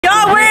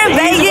Y'all, we're in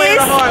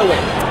Vegas.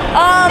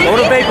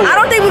 I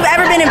don't think we've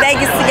ever been in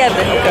Vegas together.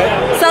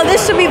 Okay. So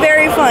this should be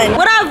very fun.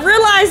 What I've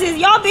realized is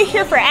y'all been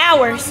here for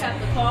hours.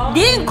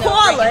 Didn't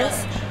call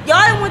us.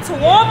 Y'all went to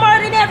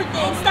Walmart and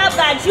everything. Stopped,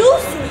 got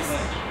juices.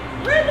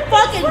 Where's the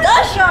fucking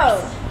Gusho?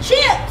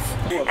 Chips.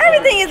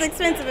 Everything is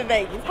expensive in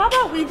Vegas. How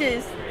about we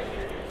just...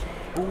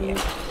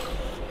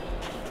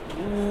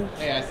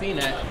 Hey, I seen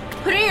that.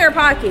 Put it in your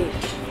pocket.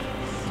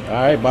 All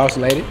right, boss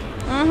lady.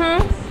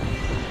 Mm-hmm.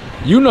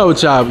 You know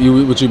what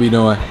you be doing.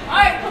 All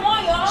right, come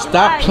on, y'all.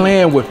 Stop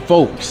playing with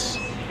folks.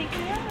 Pick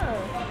me up.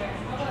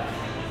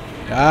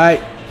 All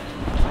right.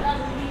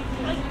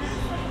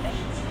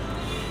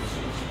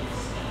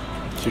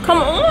 Come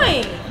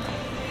on.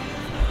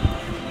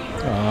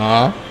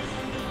 Aw.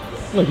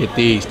 Look at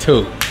these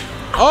two.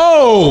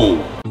 Oh!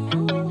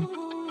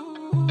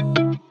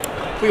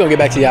 We're gonna get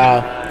back to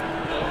y'all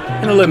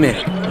in a little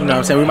minute. You know what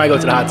I'm saying? We might go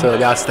to the hot tub.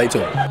 Y'all stay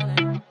tuned.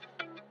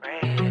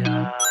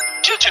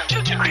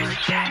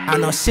 I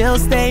know she'll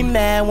stay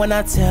mad when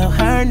I tell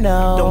her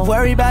no. Don't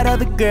worry about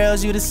other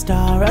girls, you the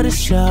star of the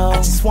show. I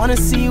just wanna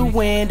see you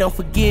win, don't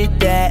forget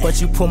that. But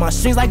you pull my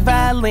strings like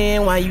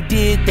violin while you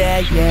did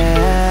that,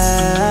 yeah.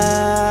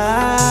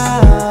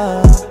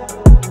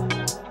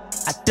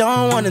 I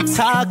don't wanna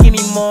talk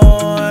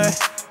anymore.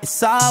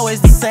 It's always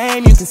the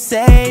same, you can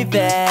say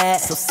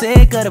that. So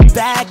sick of the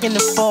back and the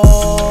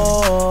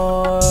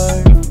forth.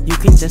 You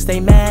can just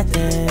stay mad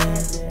then.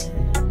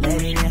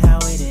 Let it in how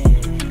it is.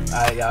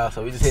 Alright, y'all,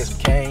 so we just hit some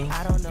canes.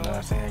 You know what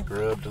I'm saying?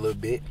 Grubbed a little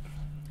bit.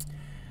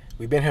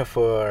 We've been here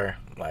for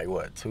like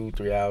what,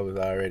 2-3 hours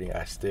already.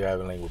 I still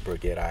haven't linked with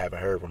Brooke yet. I haven't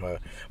heard from her.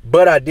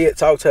 But I did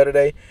talk to her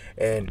today,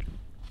 and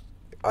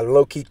I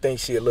low-key think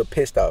she a little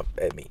pissed off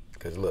at me.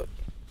 Cause look,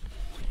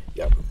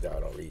 y'all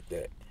don't read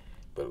that.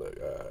 But look,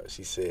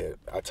 she said,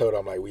 I told her,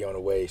 I'm like, we on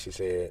the way. She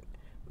said,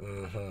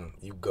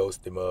 you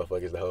ghosted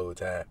motherfuckers the whole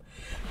time.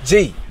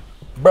 G,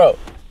 bro,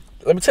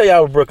 let me tell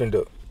y'all what Brooke can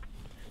do.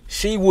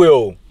 She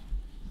will,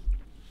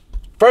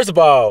 first of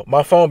all,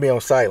 my phone be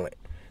on silent.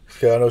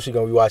 Because I know she's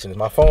going to be watching this.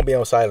 My phone be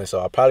on silent, so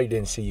I probably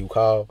didn't see you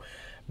call.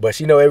 But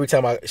she know every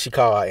time she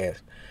call, I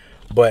answer.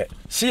 But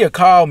she'll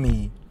call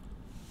me,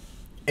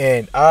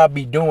 and I'll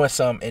be doing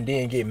something and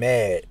then get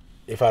mad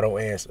if I don't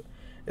answer.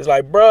 It's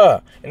like,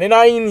 bruh. And then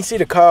I didn't even see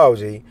the call,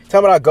 G.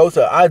 Tell me I go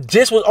to her. I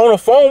just was on the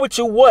phone with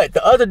you, what,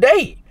 the other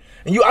day.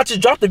 And I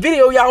just dropped the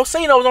video. Y'all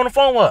seen I was on the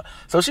phone with her.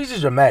 So she's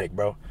just dramatic,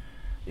 bro.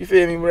 You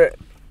feel me, bro? I'm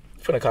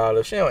finna call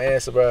her. If she don't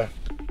answer, bro,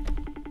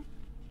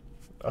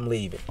 I'm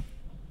leaving.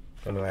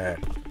 I'm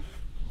lying.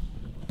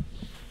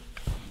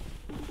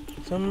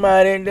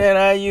 Somebody that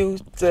I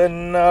used to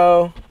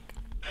know.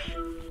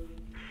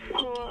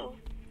 Hello.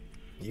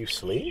 You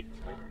sleep?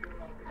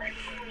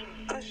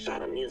 I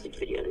shot a music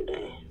video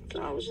today,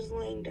 so I was just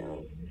laying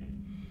down.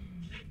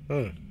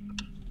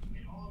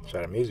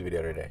 Shot a music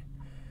video today.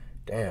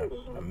 Damn,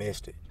 I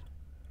missed it.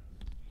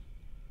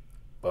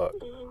 But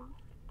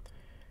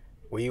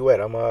where you at?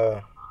 I'm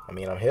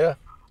here.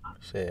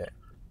 Shit.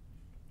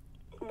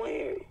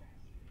 Where?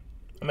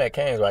 I'm at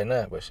Cane's right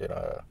now, but shit,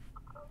 I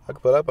can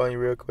pull up on you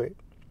real quick.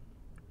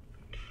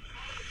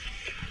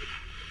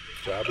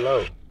 Drop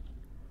low.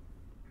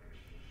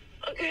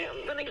 Okay,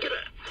 I'm gonna get up.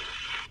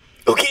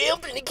 Okay, I'm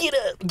finna get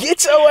up.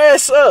 Get your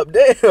ass up,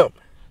 damn.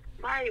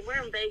 Right,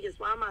 we're in Vegas.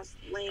 Why am I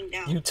laying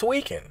down? You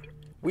tweaking.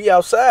 We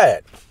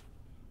outside.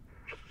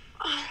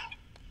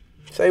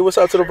 Say what's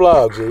up to the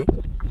vlog, G.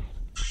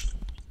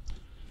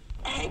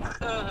 Hey,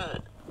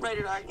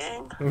 Rated R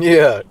gang.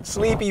 Yeah,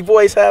 sleepy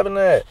voice having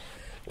that.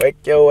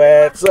 Wake your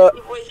ass up.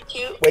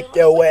 Wake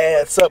your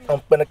ass up.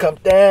 I'm finna come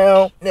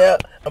down. Yeah,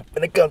 I'm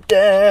finna come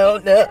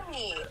down. Yeah.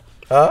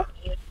 Huh?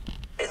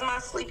 Is my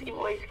sleepy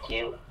voice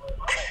cute?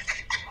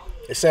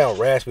 It sounds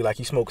raspy like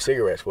you smoke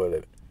cigarettes for a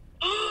living.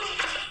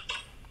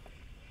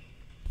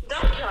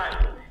 Don't try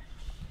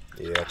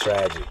me. Yeah,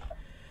 tragic.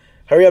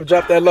 Hurry up,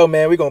 drop that low,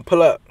 man. We gonna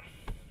pull up.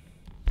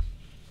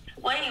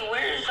 Wait,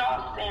 where is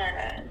y'all staying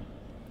at?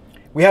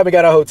 We haven't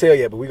got our hotel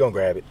yet, but we gonna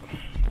grab it.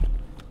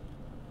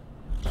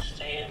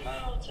 Stay at my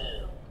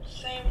hotel.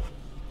 Same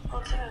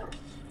hotel.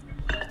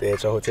 Stay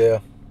at your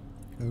hotel.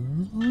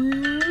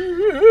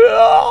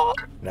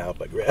 Nah,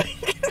 but grab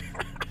it.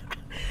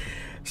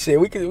 Shit,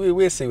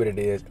 we'll see what it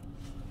is.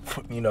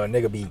 You know, a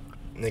nigga be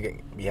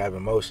having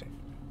emotion.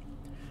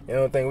 You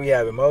don't think we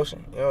have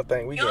emotion? You don't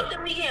think we You don't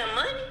think we getting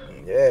money?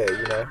 Yeah,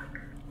 you know.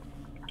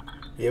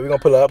 Yeah, we gonna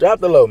pull up. Drop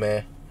the low,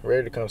 man.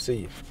 Ready to come see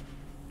you.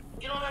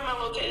 You don't have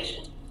my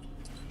location.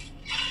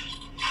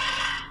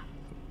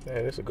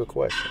 Man, that's a good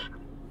question.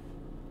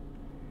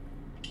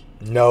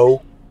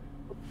 No.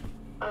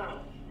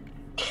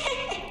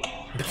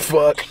 The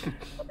fuck?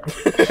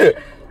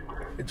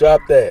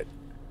 Drop that.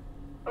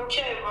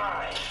 Okay,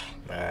 bye.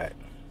 Alright.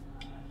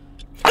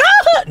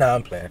 Nah,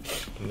 I'm playing.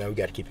 You know, we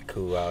gotta keep it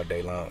cool all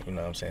day long. You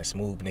know what I'm saying?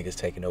 Smooth niggas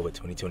taking over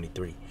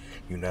 2023.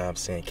 You know what I'm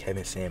saying?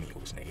 Kevin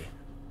Samuels, nigga.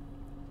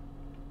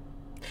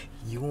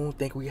 You don't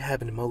think we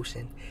having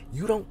emotion?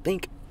 You don't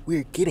think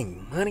we're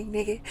getting money,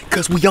 nigga?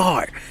 Cause we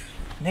are,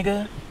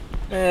 nigga.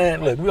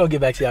 Man, look, we gonna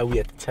get back to y'all. We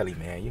at the telly,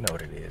 man. You know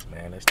what it is,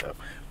 man. Let's go.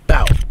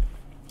 Bow.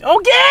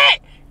 Okay.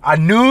 I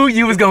knew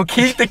you was gonna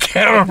keep the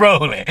camera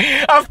rolling.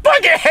 I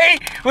fucking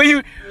hate when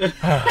you.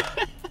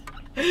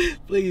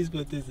 Please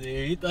put this in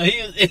here. He thought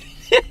he was in.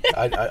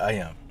 I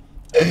am.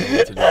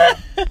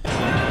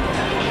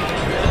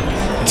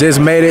 Just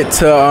made it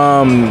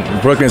to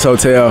Brooklyn's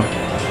hotel.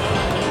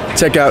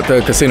 Check out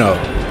the casino.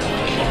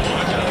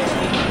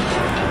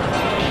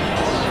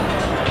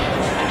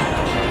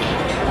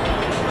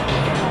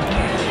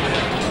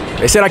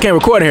 They said I can't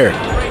record here.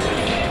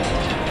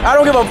 I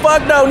don't give a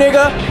fuck though,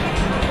 nigga.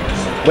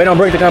 Wait on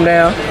Brick to come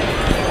down.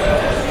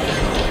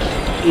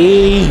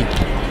 We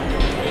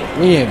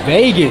in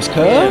Vegas, cuz.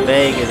 We in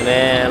Vegas,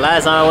 man.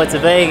 Last time I went to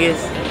Vegas.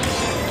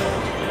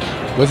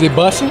 Was it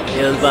bussin'?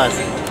 It was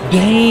bussin'.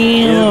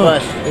 Damn. It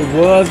was bussin'. It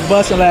was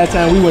bussin' last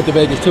time we went to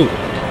Vegas too.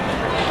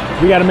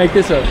 We gotta make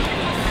this a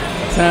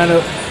time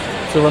to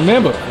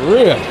remember, for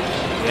real.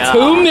 Yeah.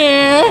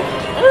 2-man.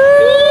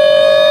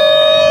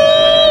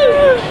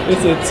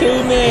 It's a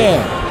 2-man.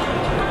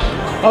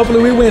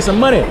 Hopefully we win some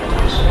money.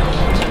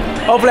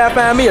 Hopefully I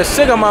find me a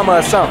sugar mama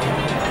or something.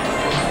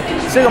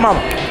 Sugar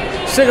mama.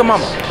 Sugar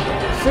mama.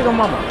 Sugar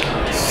mama.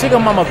 Sugar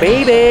mama,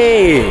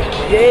 baby.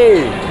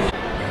 Yeah.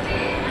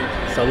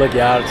 So look,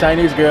 y'all, the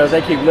Chinese girls,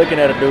 they keep looking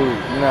at a dude. You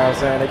know what I'm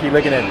saying? They keep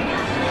looking at me.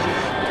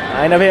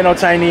 I ain't never had no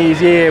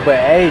Chinese yet, but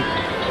hey,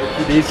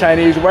 these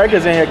Chinese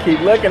workers in here keep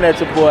looking at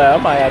your boy. I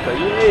might have to,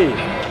 yeah.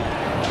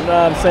 You know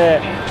what I'm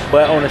saying?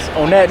 But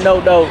on that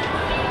note though,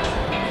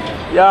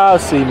 y'all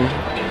see me.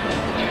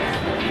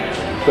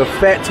 The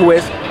fat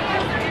twist.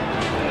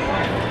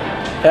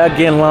 Hair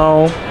getting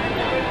long.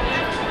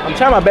 I'm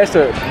trying my best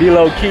to be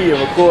low key and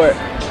record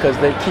because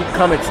they keep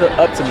coming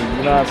up to me,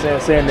 you know what I'm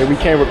saying? Saying that we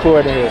can't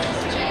record in here.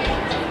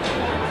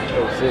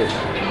 Oh shit.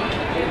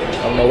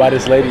 I don't know why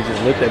this lady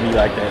just looked at me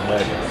like that,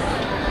 but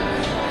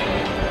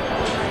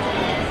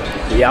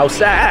we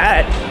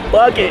outside.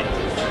 Fuck it.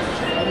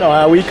 I know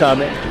how we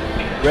coming.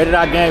 Rated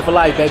our game for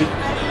life, baby.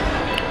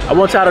 I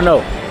want y'all to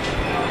know.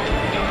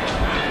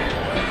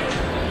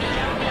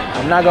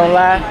 I'm not gonna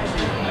lie.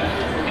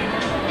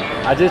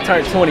 I just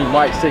turned 20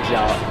 March 6th,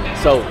 y'all.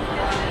 So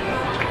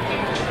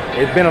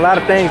it's been a lot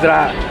of things that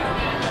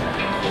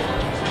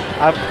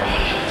I've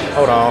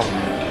hold on.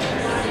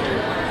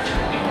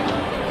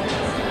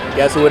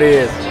 Guess who it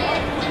is?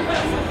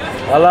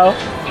 Hello?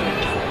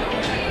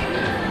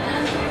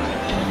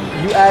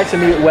 You asking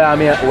me where I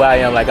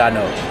am like I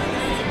know.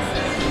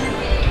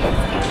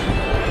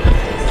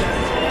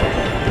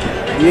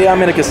 Yeah,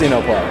 I'm in a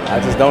casino park. I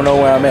just don't know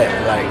where I'm at.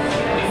 Like,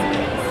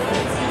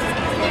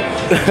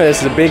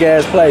 it's a big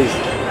ass place.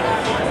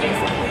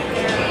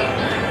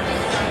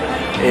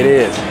 It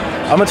is.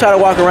 I'm gonna try to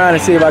walk around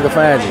and see if I can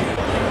find you.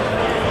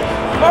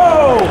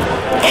 Oh!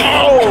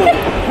 Oh!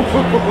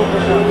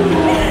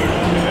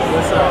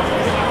 What's up?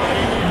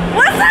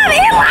 What's up,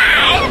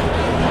 ELI?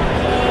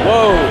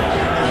 Whoa!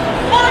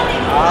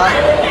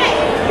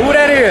 Who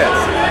that is?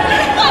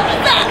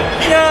 What's up?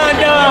 Don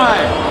Don!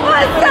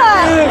 What's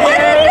up? What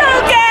is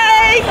up,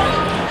 gang?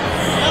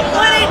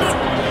 What is it?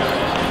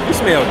 You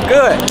smell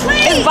good.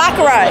 It's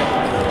Baccarat.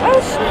 Oh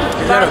shit.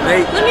 Is that a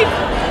vape? Let me.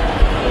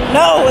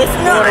 No, it's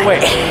not. Throw it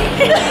away.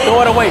 Throw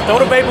it away. Throw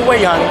the vape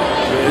away, Yanni.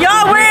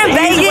 Y'all, we're in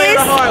Easy way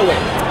or Vegas. the hard way?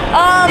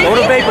 Throw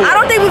the vape away. I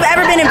don't think we've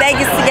ever been in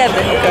Vegas together.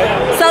 Okay.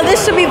 So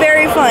this should be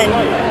very fun.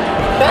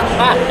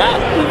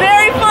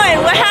 Very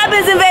fun. What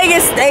happens in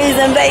Vegas stays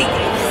in Vegas.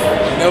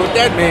 You know what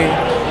that means?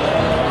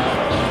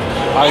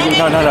 Oh,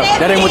 no.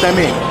 That ain't what that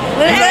means.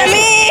 What does that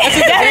mean?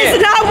 That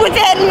is not what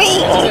that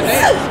means.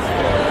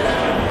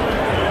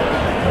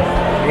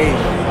 Hey.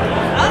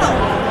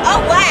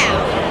 Oh wow.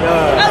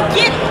 Oh,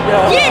 get it.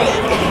 Get it.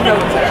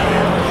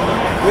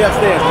 We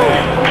upstairs,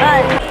 man.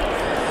 Alright.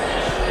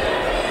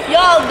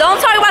 Yo, don't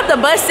talk about the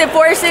busted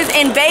forces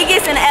in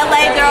Vegas and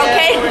LA. They're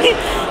okay.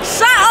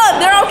 Shut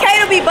up. They're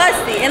okay to be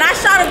busted. And I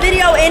shot a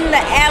video in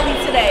the alley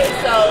today,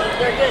 so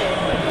they're good.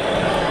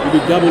 You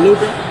be double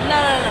looping?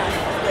 No.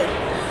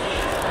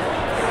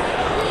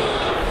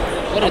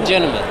 What a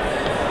gentleman.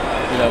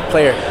 You know,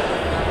 player.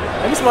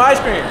 Give me some ice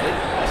cream.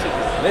 That shit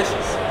is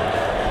delicious.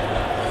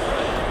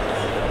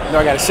 You know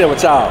I gotta share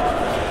with y'all.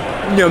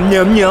 Yum,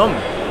 yum, yum.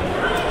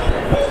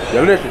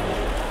 Delicious.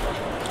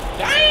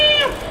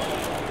 Damn!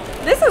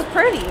 This is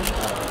pretty. You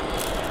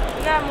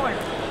got more.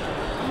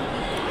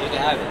 You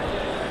can have it.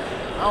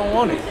 I don't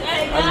want it.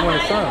 I just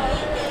want some.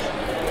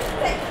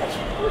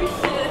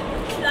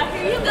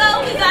 Here you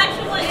go. We got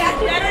you one.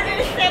 Better than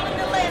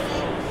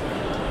 7-Eleven.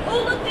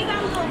 Oh, look, they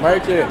got a little.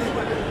 Right there.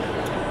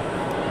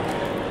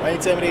 Why you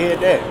tell me they hit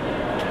that?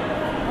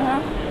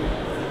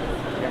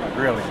 Got my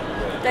grill in.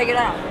 Take it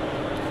out.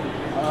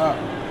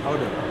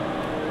 Hold it.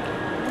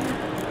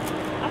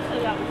 I'll show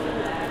y'all.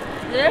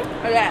 This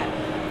or that?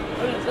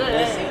 What is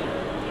this?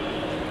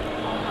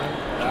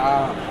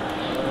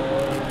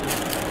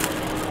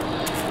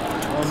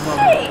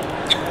 Hey!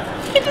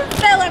 It just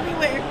fell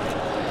everywhere.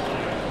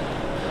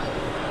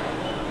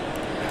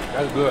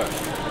 That's good.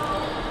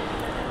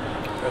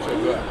 That's so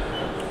good. I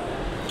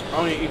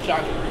don't even eat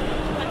chocolate.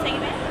 Want to take it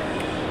back?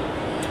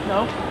 No.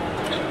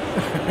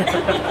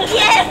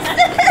 Yes!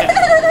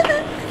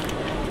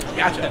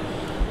 Gotcha.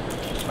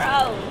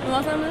 Bro, you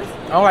want some of this?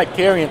 I don't like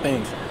carrying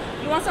things.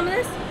 You want some of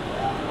this?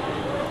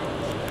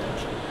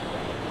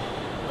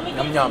 Let me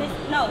Yum, get yum. this.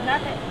 No, not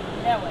that.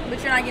 That way. But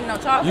you're not getting no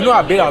chocolate. You know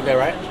I bit out there,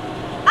 right?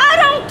 I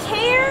don't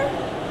care.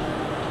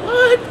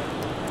 What?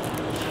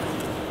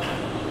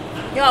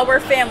 Y'all,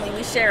 we're family.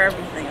 We share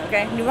everything,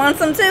 okay? You want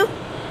some too?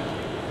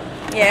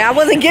 Yeah, I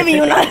wasn't giving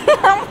you none.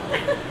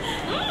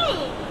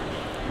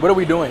 What are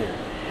we doing here?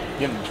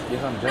 Get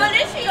something to No,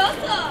 drink? this is your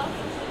stuff.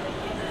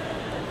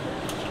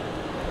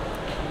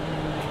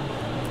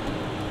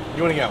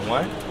 You only got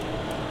one?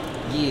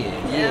 Yeah.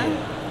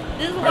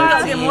 This is why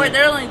I'll get more.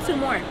 There are only 2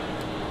 more.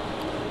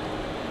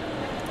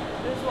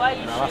 This is why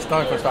you Nah, my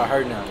stomach gonna start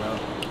hurting now, bro.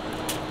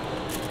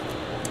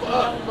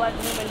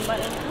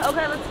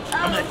 Okay, let's.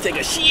 I'm gonna take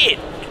a shit.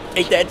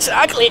 Ate that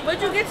chocolate.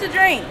 What'd you get to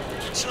drink?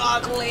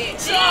 Chocolate.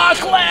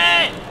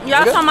 Chocolate!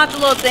 Y'all talking about the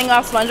little thing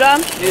off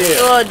SpongeBob? Yeah.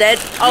 The little dead.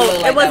 Oh, look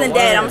it like wasn't that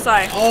dead. worm. I'm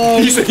sorry. Oh,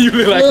 You said you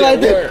look like that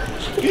word.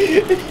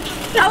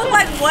 That look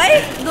like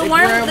what? The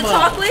worm with the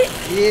grandma. chocolate?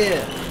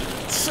 yeah.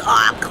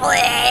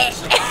 Chocolate.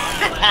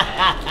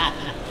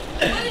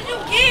 What did you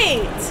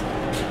get?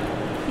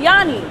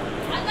 Yanni. I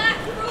got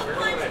Fruit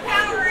Punch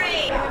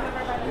Powerade.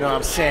 You know what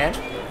I'm saying?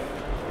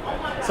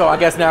 So I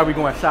guess now we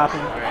going shopping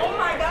Oh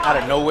my god. out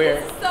of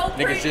nowhere. This is so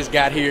Niggas pretty. just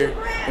got here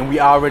and we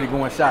already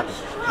going shopping.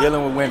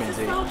 Dealing with women,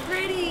 G. So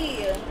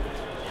pretty.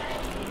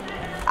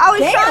 I was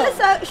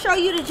trying to show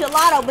you the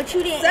gelato, but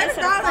you didn't answer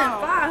the phone.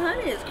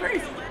 7,500 is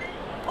crazy.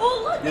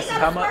 Oh look, This they is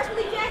got how a much?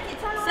 sparkly jacket.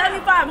 Turn around.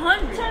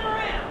 7,500. Turn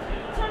around.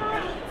 Turn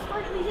around.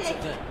 Sparkly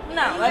jacket.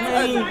 No,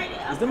 that's ugly.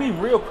 Does that mean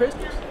real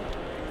crystals?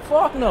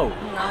 Fuck no.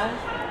 No,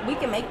 we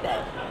can make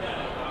that.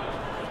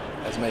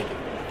 Let's make it.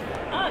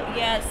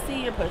 Yeah,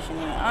 see, you're pushing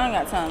it. I ain't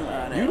got time for all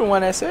that. You the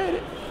one that said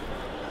it.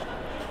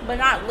 But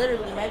not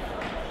literally make it.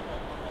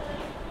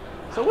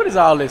 So what is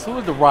all this? Who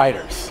is the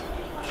writers?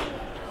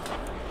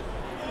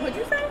 What'd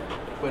you say?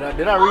 But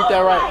did I read that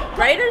right?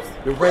 Raiders?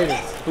 The Raiders.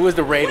 Who is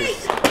the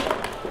Raiders?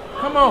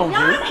 Come on,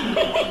 dude.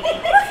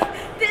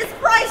 This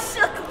price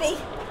shook me.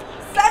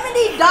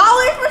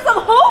 $70 for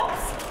some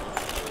hoops?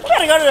 We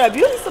gotta go to the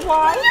beauty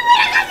supply.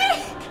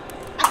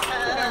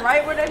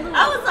 Right where they move.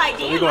 I was like,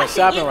 damn, we going I should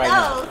shopping get right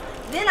now. those.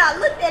 Then I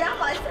looked at it, I'm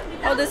like,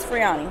 $70. Oh, this is for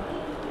Yanni.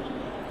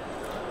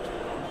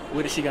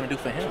 What is she gonna do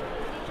for him?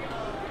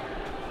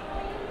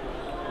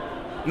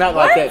 Not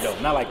like that though.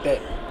 Not like that.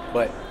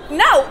 But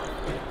No,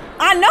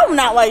 I know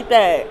not like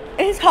that.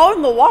 It's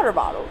holding the water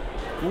bottle.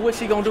 what's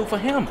she gonna do for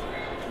him?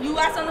 You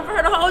got something for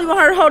her to hold? You want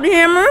her to hold the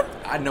hammer?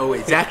 I know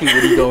exactly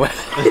what he's doing.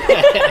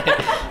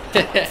 We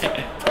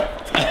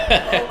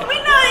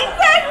know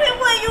exactly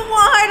what you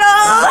want her to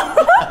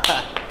hold.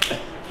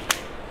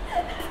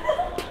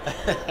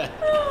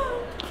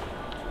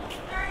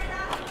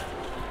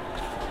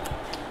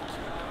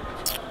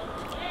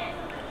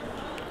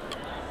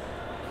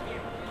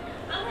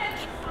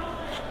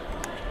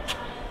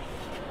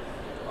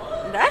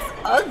 That's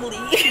ugly.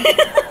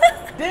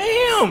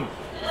 Damn!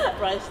 The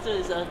price too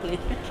is ugly.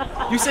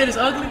 You said it's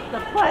ugly? The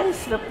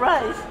price.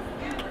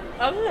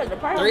 Oh, yeah, the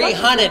price.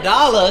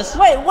 $300.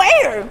 Wait,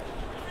 where?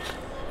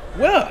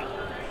 Well,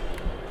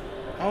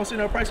 I don't see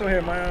no price on here,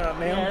 Yeah,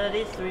 ma'am. that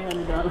is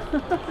 $300.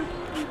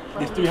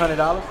 It's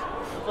 $300.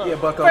 Yeah,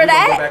 Bucko. For We gonna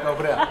that? go back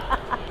over there.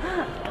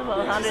 About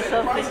 100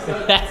 something.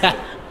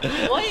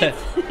 What?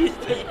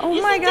 Oh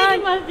You my still God.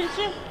 taking my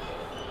picture?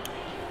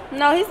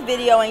 No, he's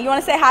videoing. You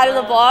want to say hi to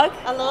the vlog?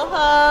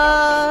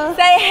 Aloha.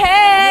 Say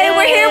hey. Yay.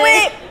 We're here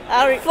with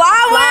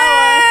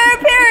Flower.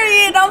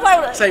 Period. Don't play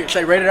with us.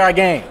 Say rated R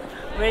game.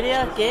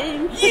 Radio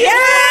game. Yeah.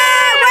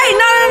 Wait,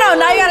 no.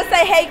 Now you gotta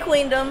say hey,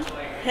 Queendom.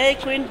 Hey,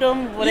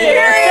 Queendom. Whatever.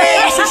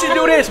 Yeah, since you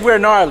do this, we're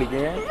gnarly,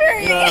 man.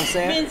 You know what I'm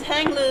saying? Means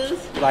hang loose.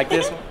 Like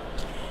this one.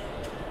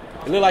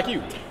 It look like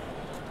you.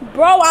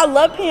 Bro, I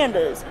love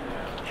pandas.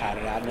 How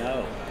did I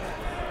know?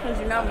 Cause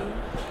you know me.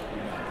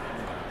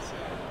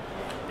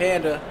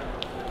 Panda.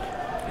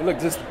 It look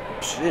just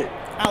shit.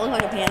 I look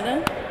like a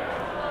panda.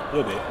 A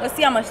little bit. Let's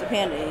see how much the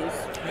panda is.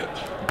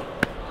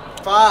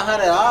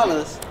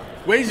 $500.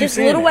 Where did you This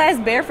see little that? ass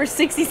bear for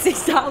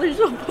 $66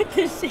 will put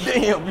this shit.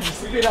 Damn, you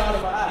spit out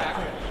of my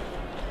eye.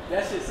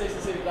 That shit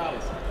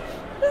 $66.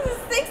 This is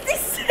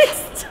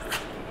 $66.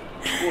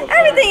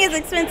 Everything is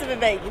expensive in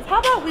Vegas. How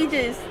about we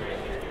just?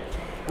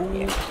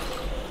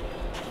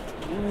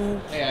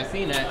 Hey, I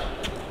seen that.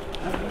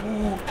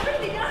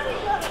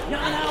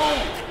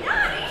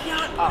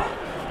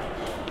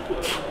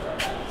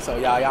 So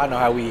y'all know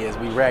how we is.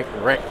 We wreck. Oh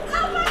my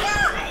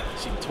God.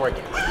 She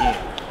twerking again.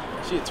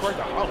 She a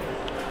twerkaholic.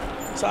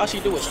 That's all she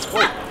do is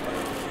twerk.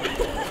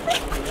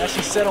 Now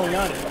she sit on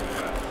Yanni.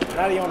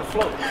 Now they on the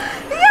floor.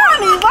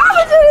 Yanni, why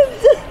would you?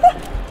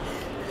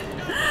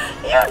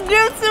 You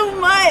do too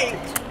much.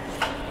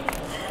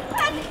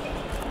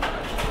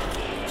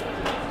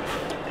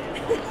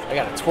 I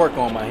got a twerk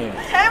on my hand.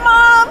 Hey,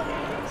 Mom.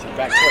 She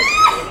back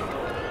twerking.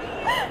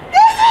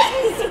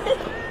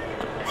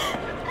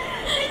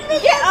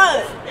 Get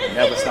up.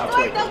 Never stop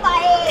twerking.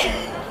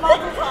 What?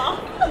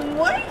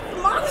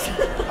 Mom?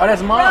 Oh,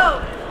 that's mom.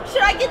 Bro,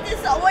 should I get this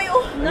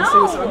oil? Let me see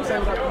what's up. Let me see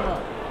what's up. Come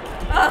on.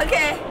 Oh,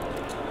 Okay.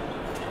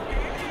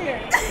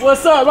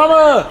 What's up,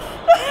 mama?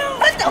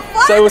 What the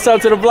fuck? Say what's up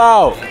to the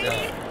vlog. You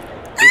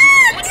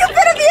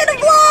better be in the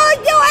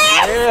vlog, your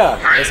ass.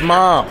 Yeah, it's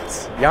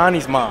mom's.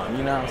 Yanni's mom,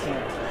 you know what I'm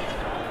saying?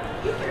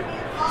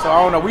 So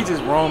I don't know, we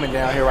just roaming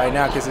down here right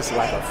now because it's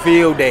like a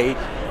field day.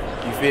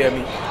 You feel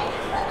me?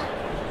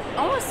 I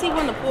want to see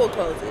when the pool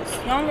closes.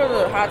 Y'all wanna go to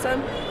the hot tub?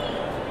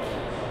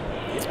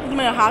 You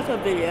made a hot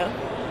tub video.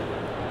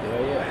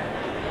 Hell yeah.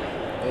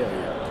 Hell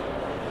yeah.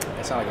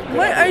 That sounds like a good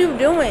What idea. are you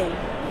doing?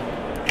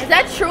 Is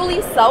that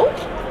truly soap?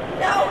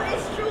 No,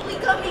 it's truly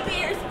gummy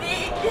bears,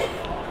 bitch.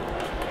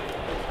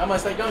 How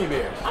much they gummy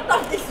bears? I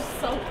thought this was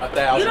soap.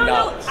 $1,000. You don't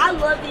know, I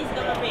love these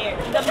gummy bears.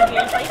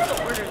 I used to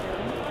order them.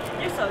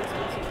 They're so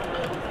expensive.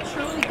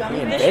 Truly gummy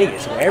We in bears.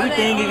 Vegas, where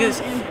everything is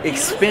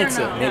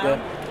expensive, or no? nigga.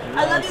 I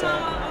love you,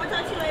 Mama. I'm gonna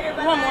talk to you later.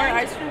 Bye. You want more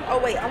ice cream? Oh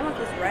wait, I want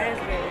this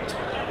raspberry.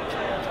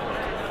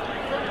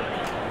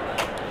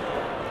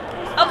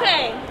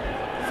 Okay.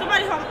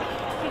 Somebody home.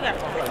 You got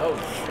it. Oh,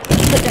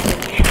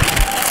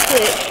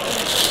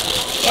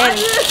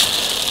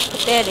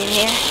 Put that in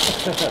there.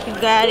 Put that in there.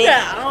 You got it.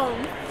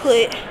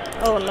 Put.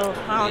 Oh no,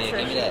 I don't Yeah, trust give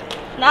me you. that.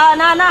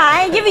 Nah, I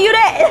ain't giving you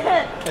that.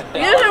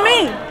 Give it to me.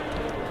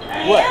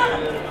 what?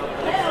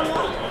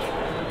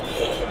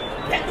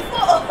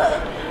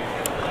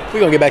 We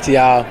gonna get back to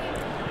y'all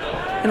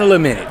in a little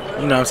minute.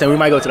 You know what I'm saying? We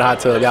might go to the hot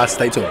tub. Y'all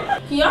stay tuned.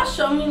 Can y'all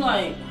show me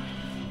like?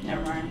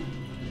 Never mind.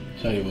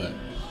 Show you what?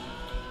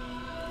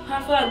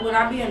 I feel like when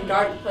I be in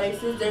dark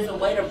places, there's a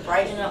way to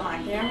brighten up my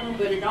camera,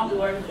 but it don't be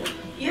working.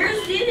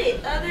 Yours did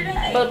it the other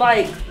day. But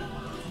like,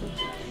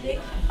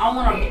 I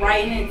want to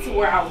brighten it to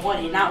where I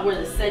want it, not where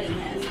the setting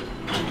has it.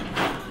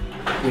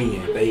 We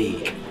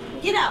invade.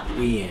 Get out.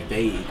 We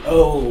invade.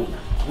 Oh,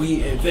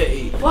 we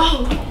invade.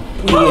 Whoa.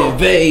 We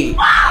invade.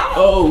 Wow.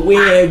 Oh, we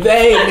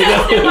invade, I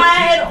just hit nigga. my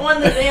head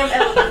on the damn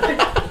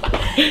elevator.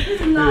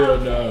 No. Hell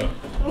no.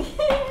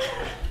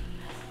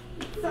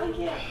 So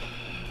cute.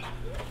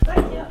 So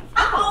cute.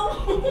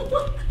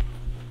 Ow.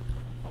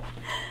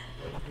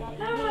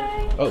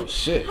 Alright. Oh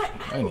shit. I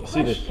didn't even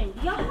see this. Question.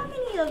 Y'all have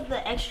any of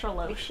the extra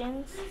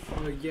lotions?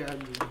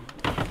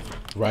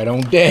 Right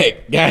on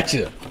deck.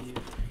 Gotcha.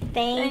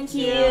 Thank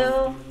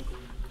you.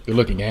 Good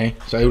looking, gang.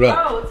 Say what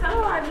up. Oh,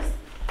 tell her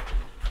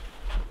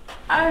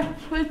I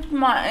twisted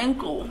my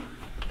ankle.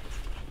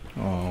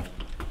 Oh.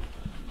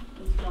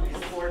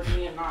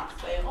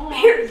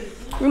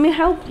 Let me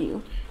help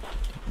you.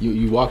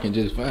 You walking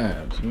just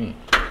fine. What you mean?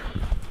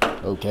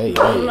 Okay.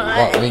 Hey,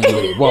 walk, lean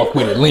with it. Walk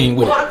with it. Lean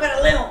with it. Walk with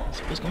a little.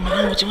 What's going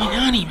on with you and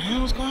Yanni,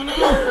 man? What's going on?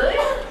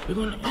 We're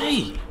going to,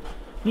 hey,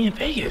 we in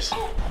Vegas.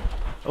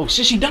 Oh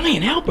shit, she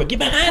dying. Help her. Get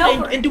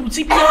behind her and do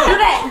CPR. Do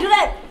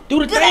that. Do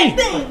the Do thing.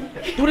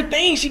 that thing. Do the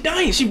thing. She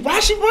dying. Why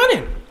she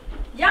running?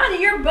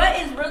 Yanni, your butt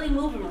is really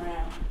moving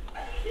around.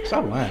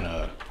 Stop lying to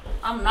her.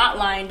 I'm not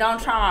lying. Don't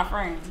try my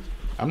friend.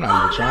 I'm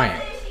not even trying.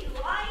 She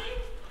lying?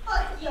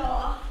 Fuck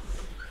y'all.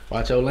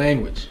 Watch your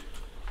language.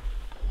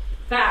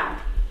 Bow.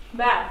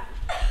 Bow.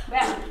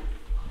 Bow.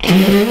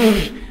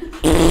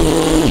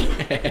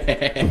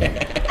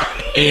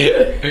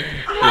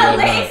 My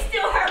legs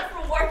still hurt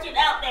from working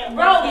out that one day.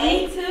 Bro,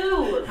 me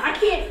too. I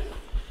can't.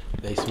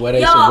 They swear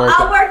they Y'all, should work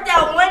I out. worked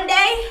out one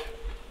day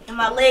and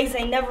my legs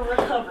ain't never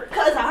recovered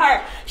because of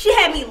her. She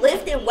had me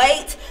lifting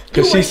weights,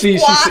 Cause doing she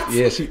squats,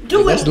 that's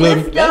doing little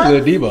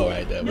lift-ups, Debo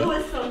right there. But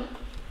doing some.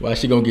 why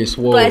she gonna get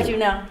swole? Glad you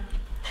know.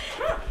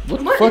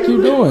 What the fuck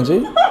you doing,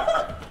 G?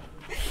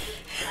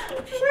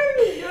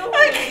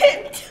 I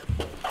can't.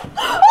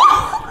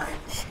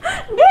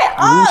 Get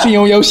Ooh, up. she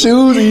on your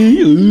shoes.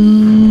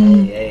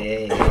 Ooh.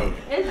 Hey.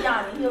 It's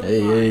Johnny. He'll be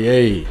Hey, fine.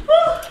 hey.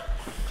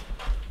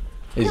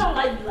 He It's, don't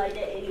like you like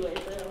that anyway,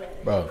 so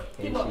bro,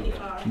 he won't be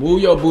fine. move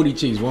your booty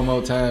cheeks one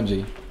more time,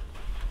 G.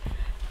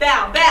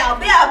 Bow. Do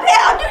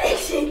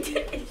this shit. Do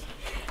this shit.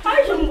 How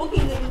are you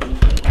moving?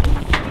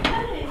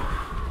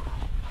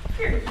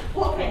 Here,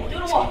 walk in. Do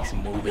the walk.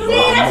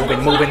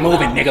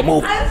 Moving, nigga,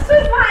 move. I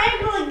twisted my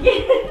ankle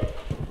again.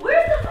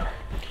 Where's the?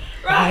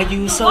 Why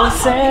you so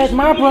sad,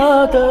 my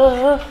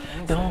brother?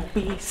 Don't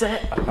be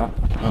sad. What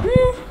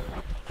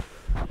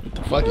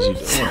the fuck is you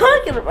doing?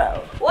 Talking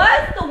about? Why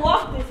is the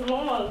walk this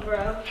long,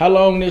 bro? How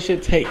long this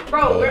shit take?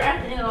 Bro, we're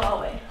at the end of the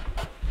hallway.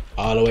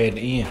 All the way at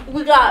the end.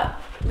 We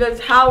got the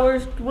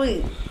Towers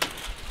Suite.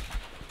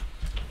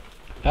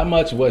 How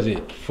much was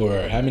it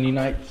for how many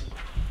nights?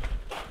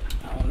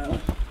 I don't know.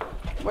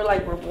 We're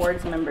like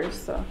rewards members,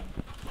 so.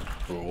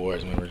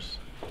 Rewards members.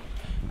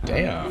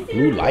 Damn,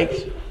 blue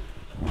lights.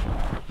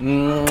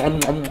 Ew.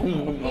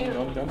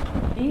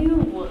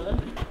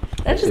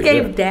 That just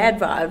gave dad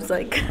vibes,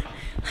 like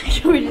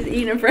you were just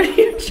eating in front of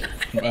your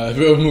child.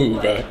 Real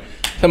move, bro.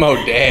 Talking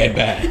about dad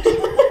vibes.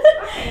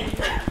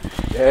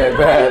 Dad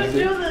vibes.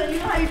 You know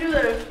how you do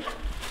this.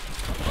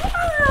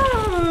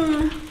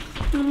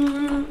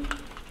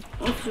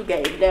 What you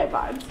gave dad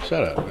vibes?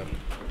 Shut up, man.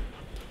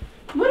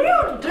 What are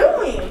you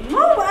doing?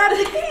 Move out of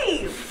the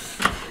keys.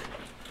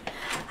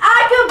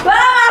 I could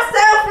buy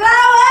myself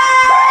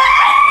flowers.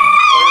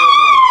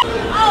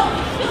 Oh,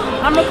 shoot.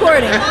 I'm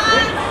recording.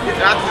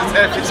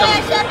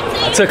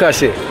 I took her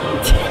shit.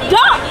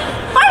 Don't.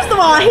 First of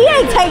all, he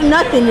ain't take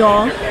nothing,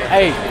 y'all.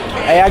 Hey,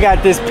 I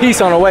got this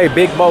piece on the way.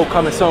 Big bow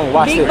coming soon.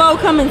 Watch Big this. bow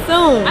coming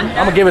soon. I'm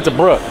gonna give it to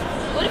Brooke.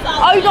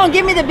 Oh, you gonna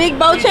give me the big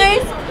bow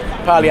chain?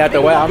 Probably out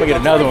the way. I'm gonna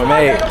get another one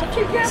made.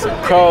 Some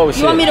cold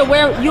shit. You want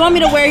me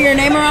to wear your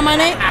name around my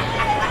neck?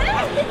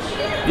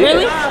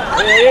 Really?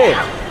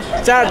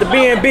 Yeah. Shout out to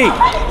B&B.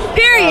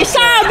 Period.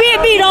 Shout out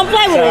B&B. Don't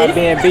play with Shout out it.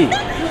 B&B.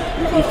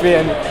 You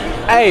feel me?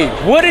 Hey,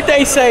 what did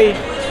they say?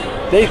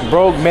 They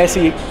broke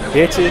messy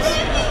bitches.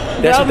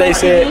 That's what they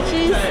said.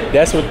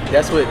 That's what.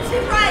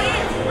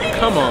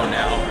 Come on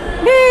now.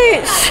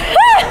 Bitch.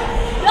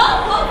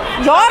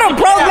 Y'all the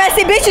broke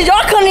messy bitches.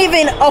 Y'all couldn't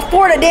even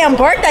afford a damn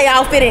birthday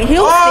outfit in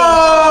Houston.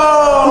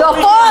 Oh, The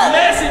fuck?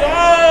 messy.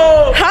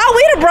 Oh. How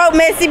we the broke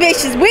messy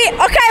bitches?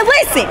 Okay,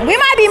 listen. We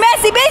might be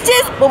messy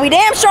bitches, but we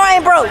damn sure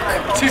ain't broke.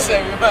 She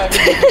said we might be.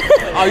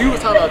 Oh, you was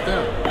talking about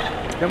them.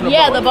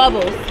 Yeah, the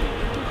bubbles.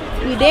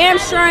 We damn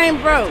sure ain't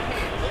broke.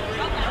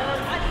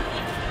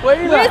 Where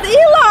you Where's at?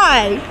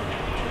 Eli?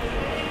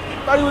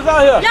 Thought he was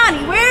out here.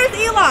 Yanni, where's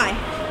Eli?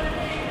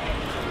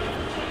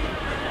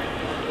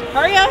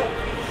 Hurry up.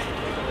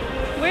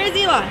 Where's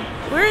Eli?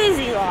 Where is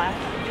Eli?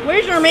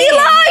 Where's your man?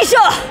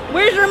 Elijah!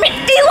 Where's your man?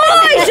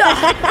 Elijah!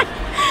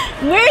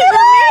 Where's your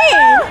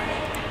man?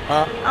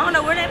 Huh? I don't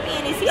know where that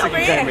man is. He over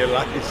here.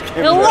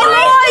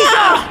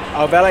 Elijah!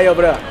 Oh, valet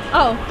over there.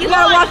 Oh, you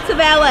gotta walk to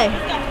valet.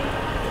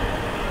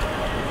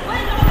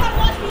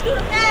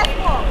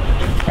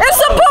 It's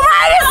a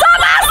parade inside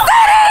my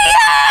city!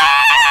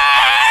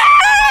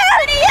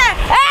 Yeah!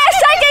 Ass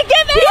shake and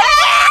give me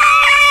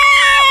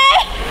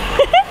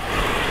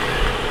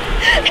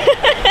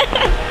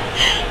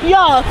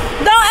Yo,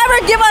 don't ever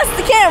give us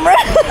the camera.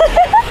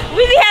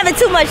 We be having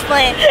too much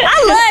fun. I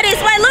love this.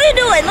 Wait, let me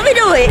do it. Let me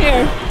do it.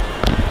 Here.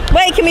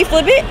 Wait, can we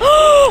flip it?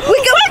 We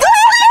can flip it!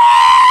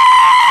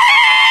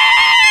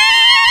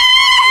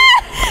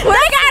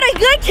 They got a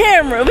good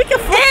camera. We can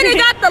flip And it. it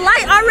got the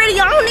light already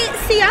on it.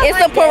 See, I It's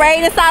like a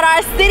parade inside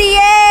our city,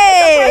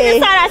 yay! parade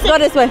inside our city. Go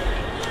this way.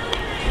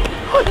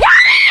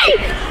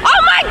 Yanni! Oh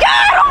my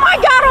god! Oh my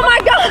god! Oh my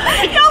god!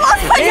 Yo,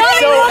 let's play.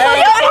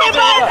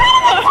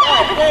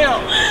 Damn.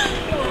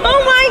 Oh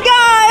my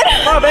god!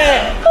 My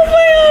bad. Oh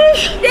my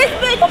gosh! This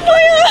bitch. Oh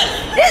my gosh!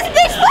 This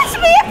bitch pushed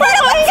me in front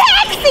of a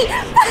taxi.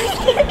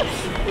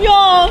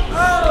 Y'all.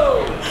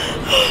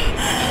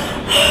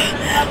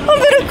 I'm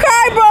gonna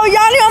cry, bro.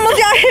 Yanni almost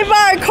got hit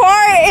by a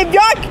car. If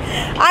y'all,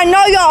 I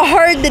know y'all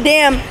heard the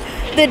damn,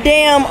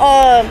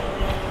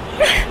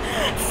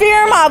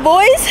 fear in my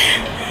voice.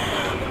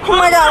 Oh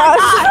my god, I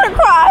was just gonna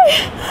cry.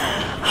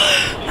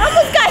 I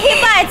almost got hit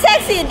by a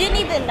taxi and didn't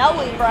even know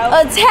it, bro.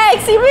 A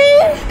taxi,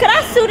 man? Could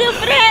I sue them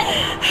for that?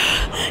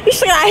 You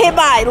should got hit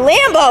by a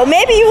Lambo.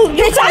 Maybe you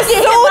Bitch, I get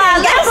hit by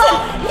a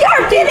Lambo.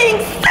 You're getting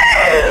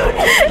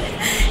sued.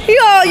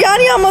 Yo,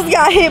 Yanni almost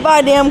got hit by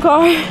a damn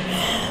car.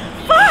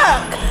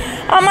 Fuck.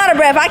 I'm out of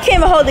breath. I can't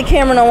even hold the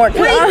camera no more. Wait, do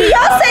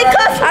y'all say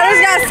cuss words? I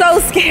just got so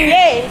scared.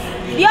 Yes.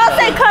 Do y'all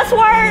say cuss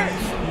words?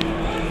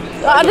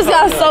 I just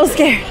got so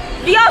scared.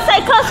 Do y'all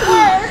say cuss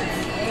words?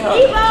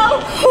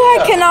 Evo? Oh,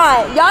 I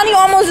cannot. Yanni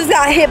almost just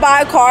got hit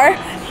by a car.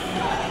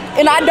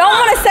 And I don't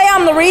want to say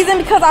I'm the reason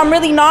because I'm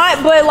really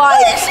not, but like.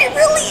 She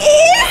really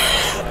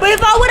is. But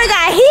if I would have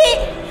got hit,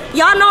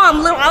 y'all know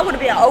I'm little. I would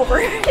have been over.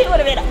 It would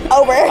have been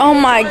over. Oh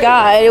my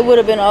god, it would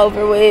have been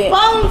over with.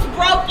 Bones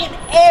broken,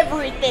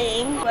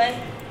 everything. But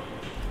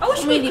I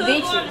wish we could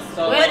bitches.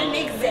 What an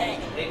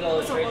exact. They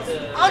go straight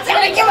to. I'm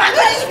trying to get my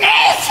good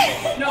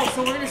scratch. No,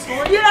 so we're gonna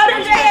store You know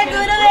the Jay do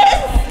to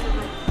this?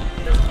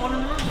 There's one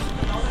in the room.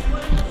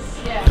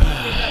 Yeah. Give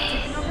that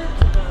ticket number to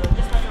the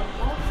dispatcher on the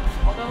phone.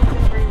 I'll go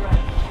with where you're at.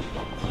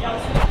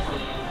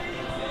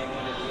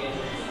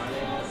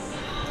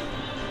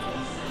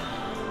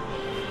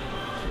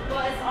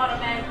 Well, it's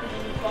automatically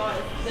when you call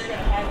it. They're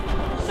gonna have you.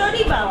 So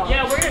Debo,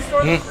 Yeah, we're gonna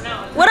store this for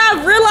now. what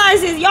I've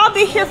realized is y'all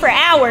been here for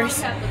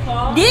hours.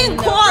 Didn't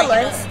call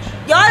us.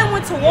 Y'all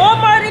went to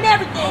Walmart and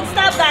everything.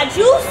 Stop, got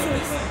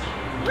juices.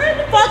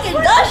 Fucking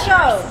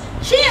Gusho.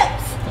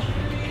 Chips.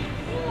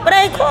 But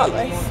I ain't call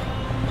us.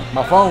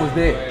 My phone was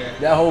dead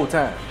that whole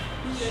time.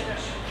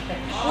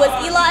 Was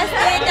Eli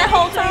dead that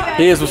whole time?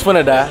 His was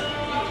finna die.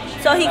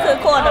 So he could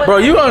call them. Bro,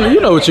 you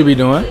know what you be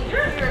doing.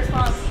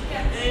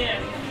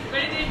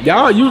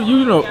 Y'all,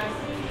 you know.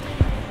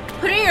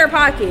 Put it in your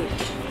pocket.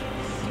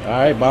 All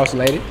right, boss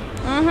lady.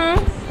 Mm-hmm.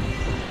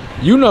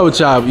 You know what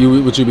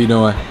what you be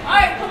doing.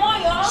 Alright, come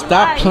on, y'all.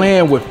 Stop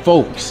playing with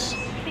folks.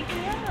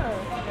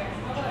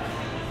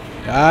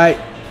 All right.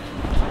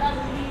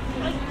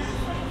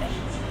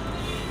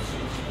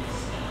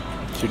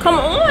 Come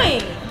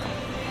on.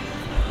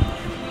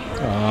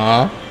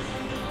 Aw.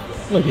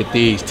 Look at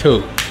these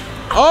two.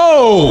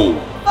 Oh!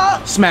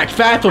 Smack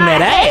fat on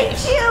that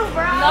ass. You,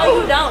 bro. No,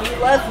 you don't. You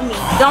love me.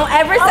 Don't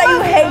ever say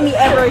you hate me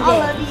ever again. I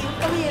love you.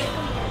 Come here.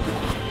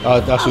 Oh,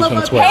 I thought she was from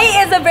the 12.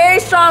 Hate is a very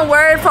strong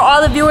word for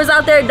all the viewers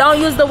out there. Don't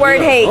use the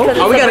word hate because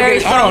Oh, we it's a gotta very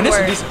get. Hold on, strong this is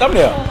word. a decent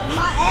thumbnail.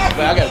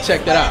 But I gotta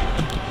check that out.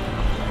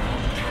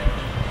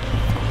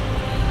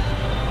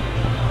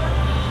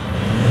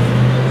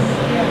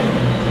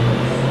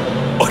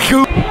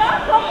 Cool. Y'all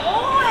come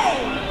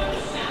on.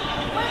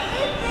 What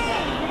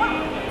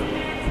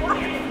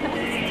is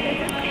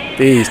this?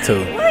 These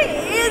two. What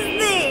is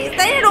this?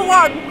 They need to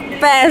walk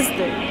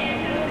faster.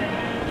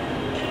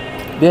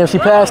 Damn, she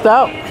passed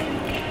out.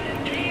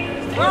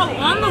 Bro,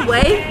 on the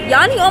way,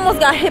 Yanni almost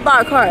got hit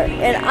by a car.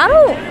 And I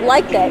don't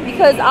like that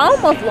because I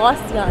almost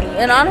lost Yanni.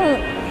 And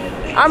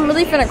I'm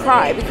really finna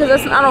cry because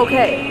that's not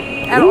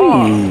okay at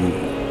all.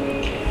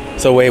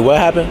 So wait, what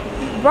happened?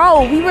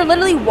 Bro, we were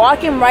literally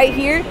walking right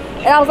here.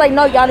 And I was like,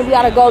 no, Yanni, we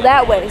gotta go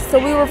that way. So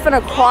we were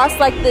finna cross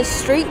like this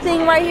street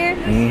thing right here.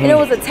 And it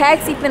was a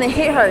taxi finna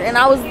hit her. And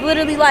I was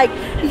literally like,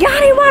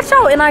 Yanni, watch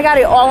out. And I got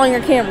it all on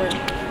your camera.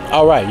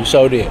 All right, you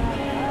showed it.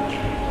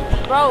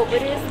 Bro,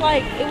 but it's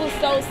like, it was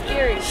so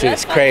scary.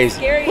 Shit's crazy.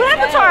 Scary. What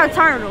happened to our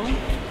turtle?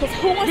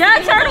 Did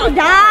our turtle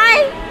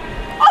die?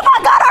 Oh my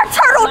God, our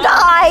turtle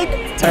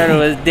died.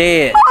 Turtle is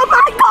dead. Oh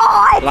my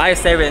God.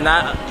 Lifesaver,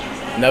 not.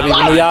 Never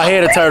even knew y'all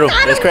had a turtle.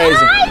 That's crazy.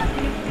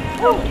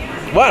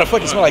 Why the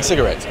fuck you smell like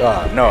cigarettes?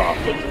 Oh, no.